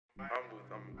I'm humbled.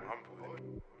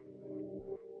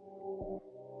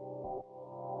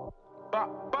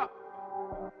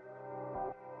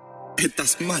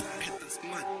 That's mad.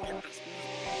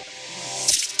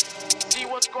 See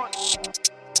what's gone.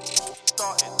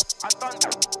 Started. I done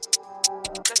that.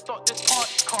 Let's start this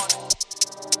party, can't it?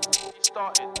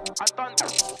 Started. I done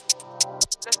that.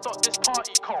 Let's start this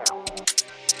party, can't.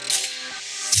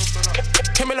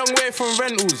 Came a long way from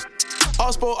rentals.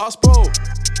 Ask bro.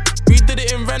 We did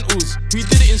it in rentals. We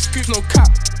did it in scoops, no cap.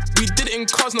 We did it in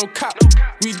cars, no cap.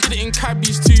 We did it in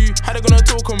cabbies too. How they gonna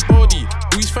talk on body?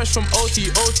 We fresh from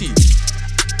OT.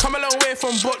 Come a long way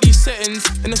from body settings.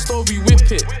 In the store we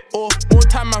whip it. Or more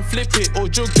time and flip it. Or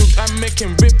jug and make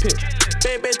him rip it.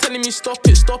 Baby telling me stop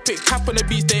it. Cap on the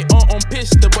beats, they aren't on piss.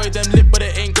 The boy them lit, but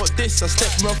they ain't got this. I step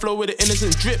run flow with the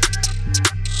innocent drip.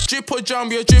 Drip or drown,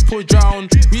 we a drip or drown.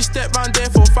 We step round there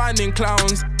for finding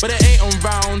clowns, but they ain't on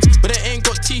rounds. But they ain't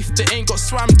got teeth, they ain't got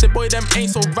swams. The boy them ain't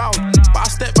so round. But I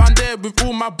step round there with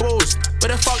all my bros.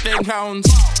 Where the fuck them clowns?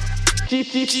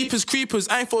 Jeepers, creepers,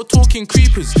 I ain't for talking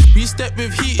creepers. We step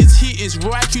with heaters,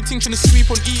 raw IQ thing trying to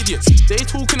sweep on idiots. They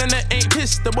talking and they ain't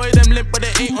pissed. The boy them limp, but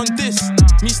they ain't on this.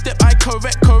 Me step, I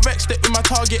correct. Step with my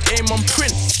target, aim on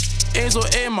print.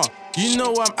 AimzOrAimer, you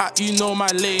know I'm at, you know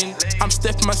my lane. I'm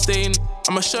stepping my stain.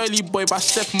 I'm a Shirley boy, but I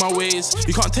step my ways.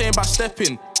 You can't tell him about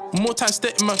stepping. More time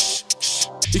stepping my shh.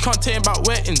 You can't tell him about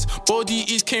wettings. Body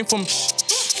ease came from shh.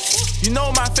 You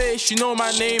know my face, you know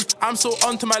my name. I'm so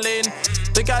onto my lane.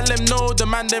 The gal them know, the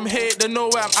man them hate. They know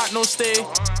where I'm at, no stay.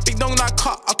 Big dong I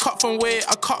cut from way.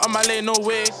 I cut on my lane, no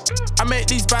way. I make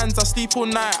these bands, I sleep all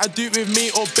night. I do it with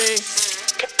me or bae.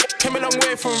 Came a long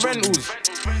way from rentals.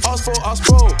 Ask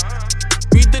bro.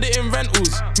 We did it in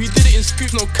rentals. We did it in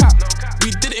scoops, no cap.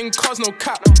 We did it in cars, no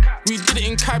cap. We did it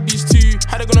in cabbies too.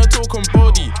 How they gonna talk on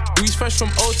body? We fresh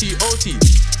from OT.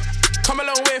 Come a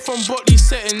long way from body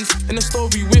settings. In the store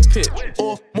we whip it.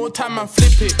 Or more time and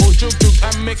flip it. Or jug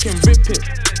and make him rip it.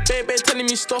 Baby telling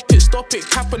me stop it.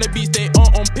 Cap on the beats, they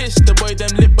aren't on piss. The boy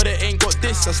them lit, but they ain't got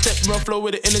this. I step run flow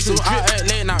with the innocent drip. Out at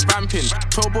late night ramping.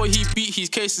 Pro boy he beat his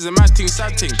cases, a mad thing,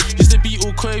 sad thing. Used to be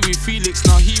all coy with Felix,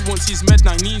 now he wants his med,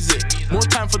 now needs it. More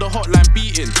time for the hotline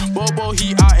beating. Bobo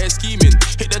he out here scheming.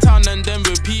 Hit the town and then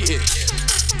repeat it.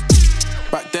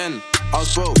 Back then, I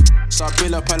was broke, so I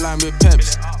built up a line with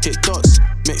peps. Hit dots,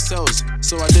 make sales,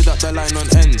 so I did up the line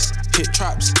on ends. Hit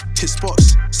traps, hit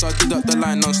spots, so I did up the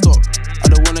line non-stop. I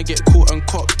don't wanna get caught and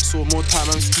copped, so more time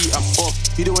I'm ski, I'm off.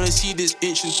 You don't wanna see this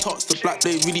ancient tots. The black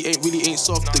blade really ain't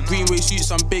soft. The green way suits,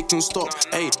 I'm baked on stop.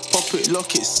 Ayy, pop it,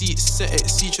 lock it, seat, set it,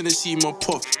 see tryna see my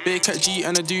pop. Bake at G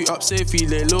and I do up safely,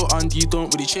 lay low and you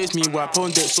don't really chase me. Wipe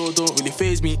on deck, so don't really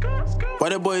phase me. Why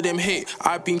the boy them hate?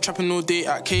 I've been trapping all day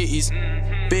at Katie's.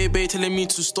 Baby telling me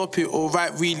to stop it,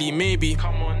 alright, really, maybe.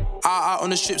 Out on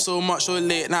the strip so much, so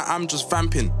late, now I'm just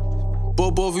vamping.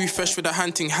 Bobo refresh with the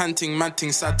hunting, mad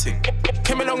thing, sad thing.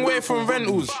 Came a long way from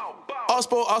rentals. Ask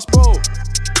bro.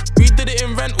 We did it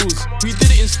in rentals. We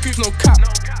did it in scoops, no cap.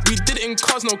 We did it in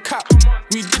cars, no cap.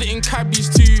 We did it in cabbies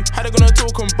too. How they gonna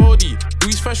talk on body?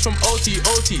 We fresh from OT.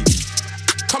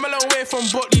 Come a long way from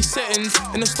body settings.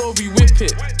 In the store we whip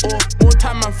it. Or more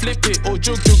time and flip it. Or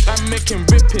jug and make him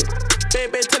rip it.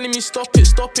 Baby telling me stop it.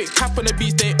 Cap on the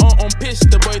beats, they aren't on piss.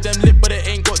 The boy them lit, but they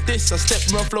ain't got this. I step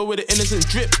run flow with the innocent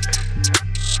drip.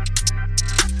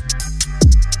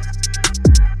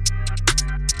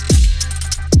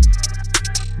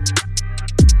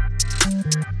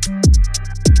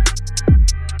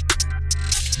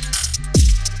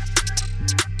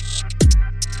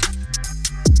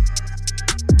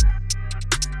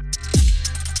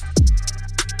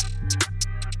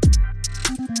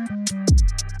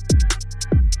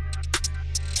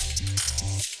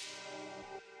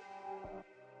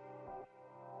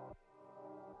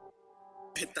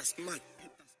 That's mad.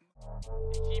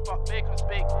 Keep up bacon's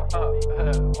bake.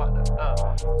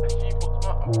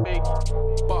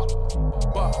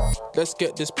 But let's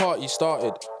get this party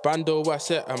started. Bando, I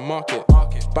set and market.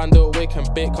 Bando, wake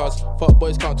and bake cars. Fuck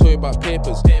boys can't talk about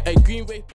papers. Hey, Greenway.